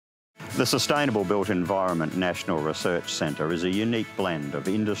The Sustainable Built Environment National Research Centre is a unique blend of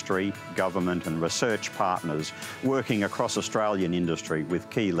industry, government and research partners working across Australian industry with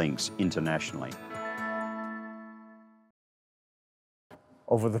key links internationally.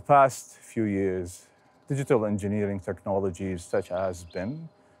 Over the past few years, digital engineering technologies such as BIM,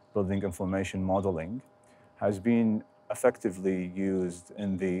 Building Information Modelling, has been effectively used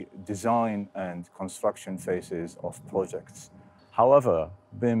in the design and construction phases of projects. However,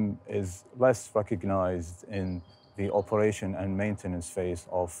 BIM is less recognized in the operation and maintenance phase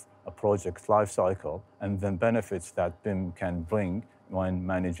of a project lifecycle and the benefits that BIM can bring when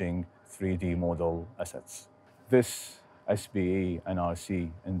managing 3D model assets. This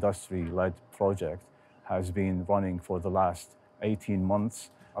SBEnrc industry-led project has been running for the last 18 months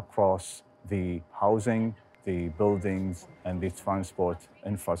across the housing, the buildings, and the transport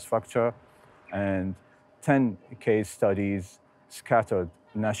infrastructure, and 10 case studies scattered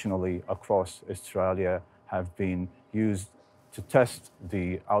nationally across Australia have been used to test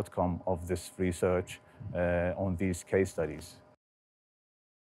the outcome of this research on these case studies.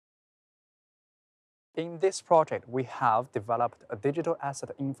 In this project, we have developed a digital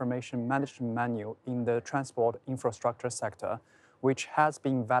asset information management manual in the transport infrastructure sector, which has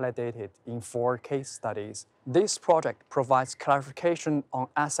been validated in 4 case studies. This project provides clarification on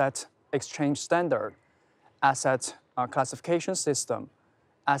asset exchange standard, asset classification system,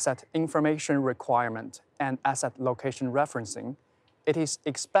 asset information requirement, and asset location referencing. It is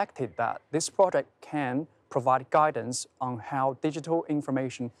expected that this project can provide guidance on how digital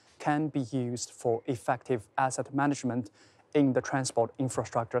information can be used for effective asset management in the transport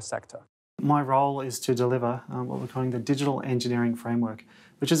infrastructure sector. My role is to deliver what we're calling the Digital Engineering Framework,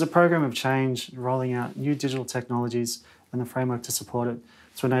 which is a program of change rolling out new digital technologies and the framework to support it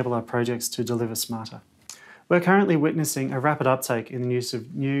to enable our projects to deliver smarter. We're currently witnessing a rapid uptake in the use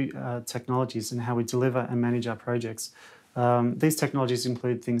of new technologies and how we deliver and manage our projects. These technologies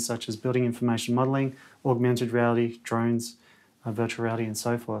include things such as building information modelling, augmented reality, drones, virtual reality and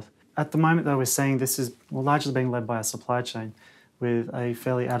so forth. At the moment though, we're seeing this is largely being led by a supply chain with a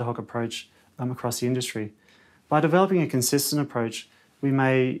fairly ad hoc approach across the industry. By developing a consistent approach, we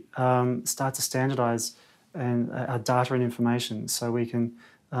may start to standardise our data and information so we can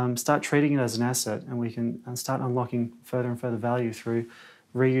start treating it as an asset and we can start unlocking further and further value through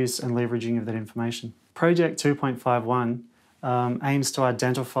reuse and leveraging of that information. Project 2.51 aims to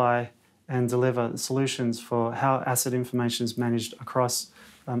identify and deliver solutions for how asset information is managed across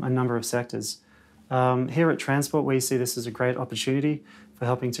a number of sectors. Here at Transport, we see this as a great opportunity for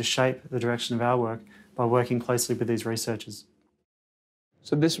helping to shape the direction of our work by working closely with these researchers.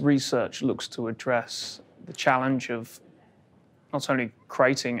 So this research looks to address the challenge of not only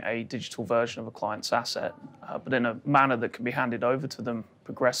creating a digital version of a client's asset, but in a manner that can be handed over to them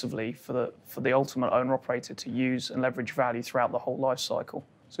progressively for the ultimate owner-operator to use and leverage value throughout the whole life cycle.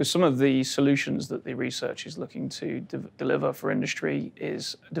 So some of the solutions that the research is looking to deliver for industry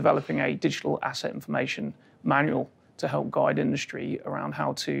is developing a digital asset information manual to help guide industry around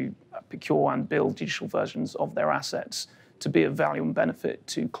how to procure and build digital versions of their assets to be of value and benefit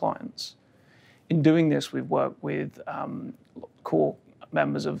to clients. In doing this, we've worked with core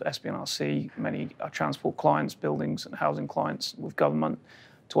members of SBEnrc, many transport clients, buildings and housing clients, with government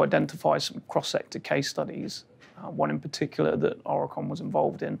to identify some cross-sector case studies. One in particular that Oricon was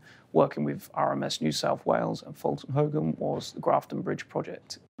involved in, working with RMS New South Wales and Fulton Hogan, was the Grafton Bridge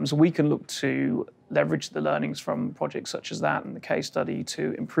project. So we can look to leverage the learnings from projects such as that and the case study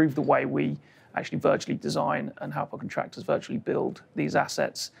to improve the way we actually virtually design and help our contractors virtually build these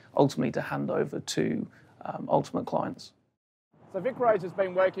assets, ultimately to hand over to ultimate clients. So VicRoads has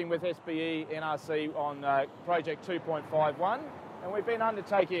been working with SBEnrc on project 2.51, and we've been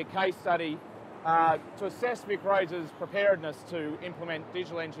undertaking a case study to assess VicRoads' preparedness to implement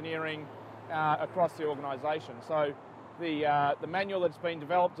digital engineering across the organisation. So the manual that's been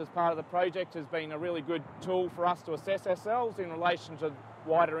developed as part of the project has been a really good tool for us to assess ourselves in relation to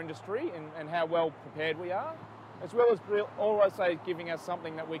wider industry and how well prepared we are, as well as also giving us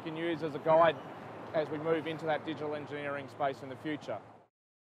something that we can use as a guide as we move into that digital engineering space in the future.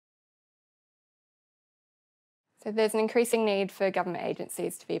 So there's an increasing need for government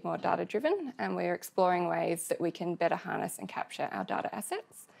agencies to be more data-driven, and we're exploring ways that we can better harness and capture our data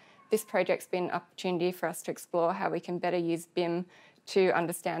assets. This project's been an opportunity for us to explore how we can better use BIM to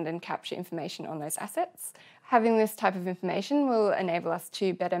understand and capture information on those assets. Having this type of information will enable us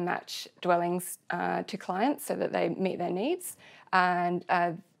to better match dwellings to clients so that they meet their needs, and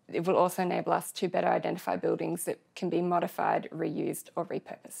it will also enable us to better identify buildings that can be modified, reused or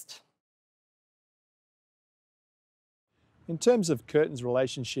repurposed. In terms of Curtin's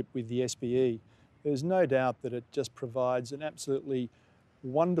relationship with the SBE, there's no doubt that it just provides an absolutely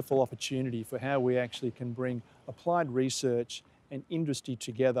wonderful opportunity for how we actually can bring applied research and industry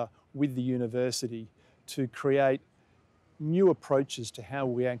together with the university to create new approaches to how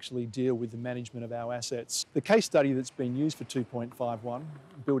we actually deal with the management of our assets. The case study that's been used for 2.51,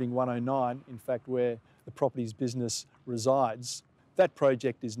 Building 109, in fact where the properties business resides, that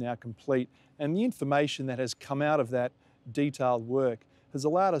project is now complete, and the information that has come out of that detailed work has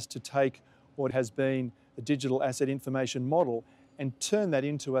allowed us to take what has been a digital asset information model and turn that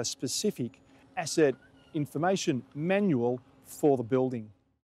into a specific asset information manual for the building.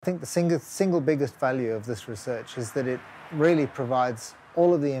 I think the single biggest value of this research is that it really provides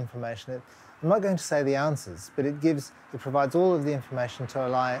all of the information. I'm not going to say the answers, but it provides all of the information to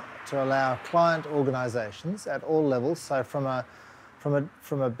allow client organisations at all levels, so from a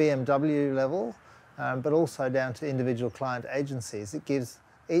BMW level, but also down to individual client agencies. It gives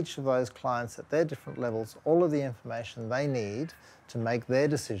each of those clients at their different levels all of the information they need to make their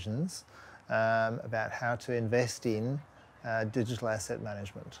decisions about how to invest in digital asset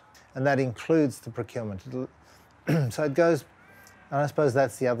management. And that includes the procurement. So it goes, and I suppose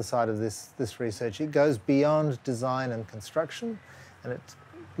that's the other side of this research, it goes beyond design and construction, and it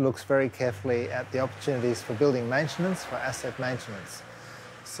looks very carefully at the opportunities for building maintenance, for asset maintenance.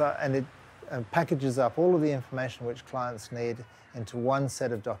 So, and it packages up all of the information which clients need into one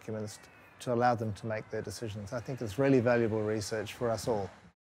set of documents to allow them to make their decisions. I think it's really valuable research for us all.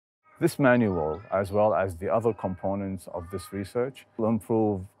 This manual, as well as the other components of this research, will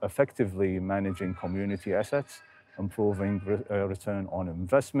improve effectively managing community assets, improving return on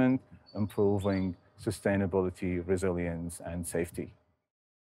investment, improving sustainability, resilience, and safety.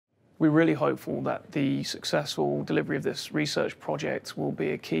 We're really hopeful that the successful delivery of this research project will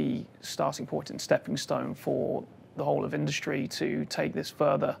be a key starting point and stepping stone for the whole of industry to take this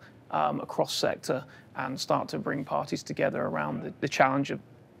further across sector and start to bring parties together around the challenge of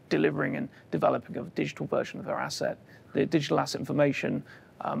delivering and developing a digital version of their asset. The digital asset information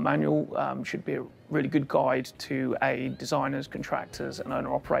manual should be a really good guide to aid designers, contractors and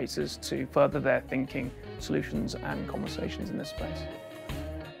owner-operators to further their thinking, solutions and conversations in this space.